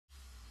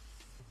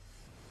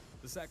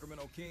The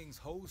Sacramento Kings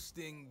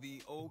hosting the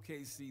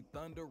OKC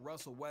Thunder.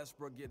 Russell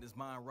Westbrook getting his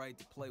mind right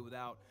to play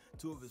without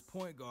two of his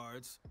point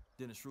guards,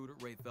 Dennis Schroeder,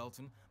 Ray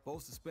Felton,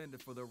 both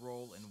suspended for their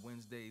role in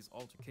Wednesday's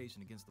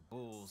altercation against the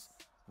Bulls.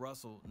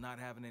 Russell not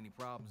having any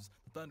problems.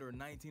 The Thunder are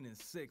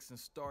 19-6 and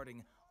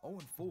starting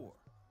 0-4.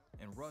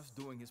 And Russ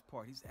doing his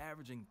part. He's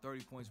averaging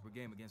 30 points per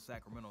game against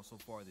Sacramento so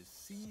far this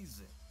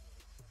season.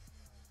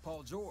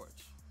 Paul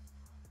George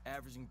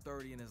averaging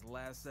 30 in his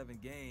last 7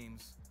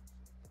 games.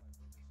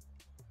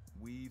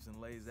 Weaves and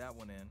lays that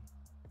one in.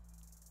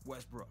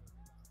 Westbrook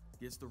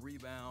gets the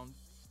rebound.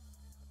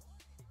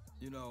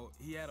 You know,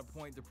 he had a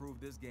point to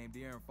prove this game.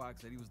 De'Aaron Fox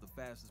said he was the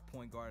fastest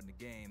point guard in the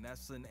game.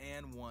 That's an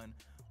and one.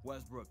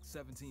 Westbrook,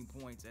 17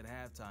 points at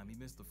halftime. He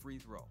missed the free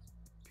throw.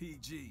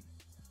 PG,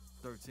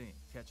 13,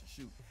 catch and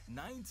shoot.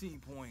 19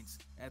 points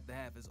at the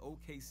half as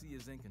OKC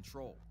is in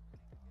control.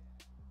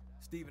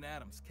 Steven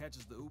Adams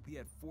catches the oop. He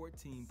had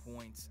 14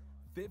 points,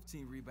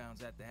 15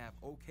 rebounds at the half.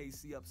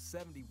 OKC up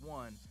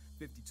 71-52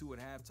 at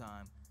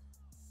halftime.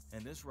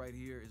 And this right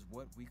here is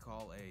what we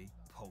call a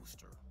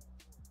poster.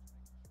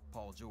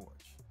 Paul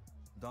George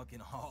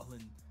dunking all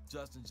in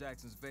Justin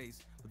Jackson's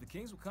face. But the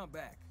Kings will come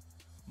back.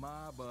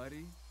 My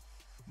buddy,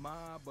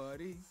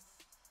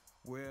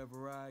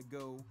 wherever I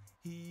go,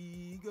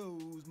 he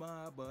goes,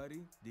 my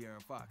buddy.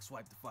 De'Aaron Fox,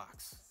 swipe to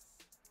Fox.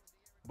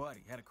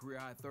 Buddy had a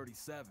career-high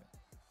 37.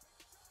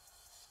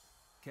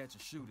 Catch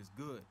and shoot is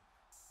good.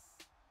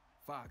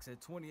 Fox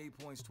had 28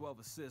 points, 12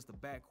 assists. The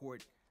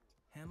backcourt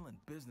handling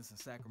business in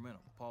Sacramento.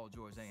 Paul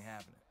George ain't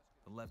having it.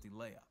 The lefty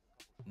layup.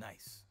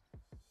 Nice.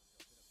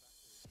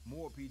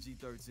 More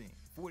PG-13.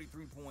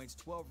 43 points,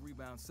 12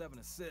 rebounds, 7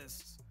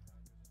 assists.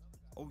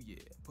 Oh yeah,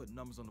 putting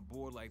numbers on the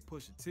board like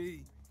Pusha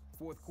T.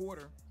 Fourth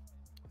quarter,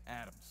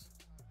 Adams.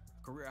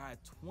 Career high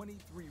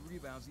 23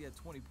 rebounds. He had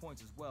 20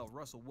 points as well.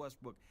 Russell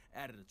Westbrook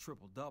added a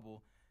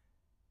triple-double.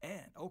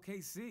 And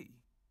OKC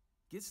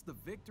gets the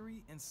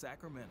victory in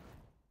Sacramento.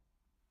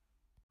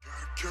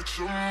 Catch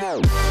 'em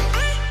all.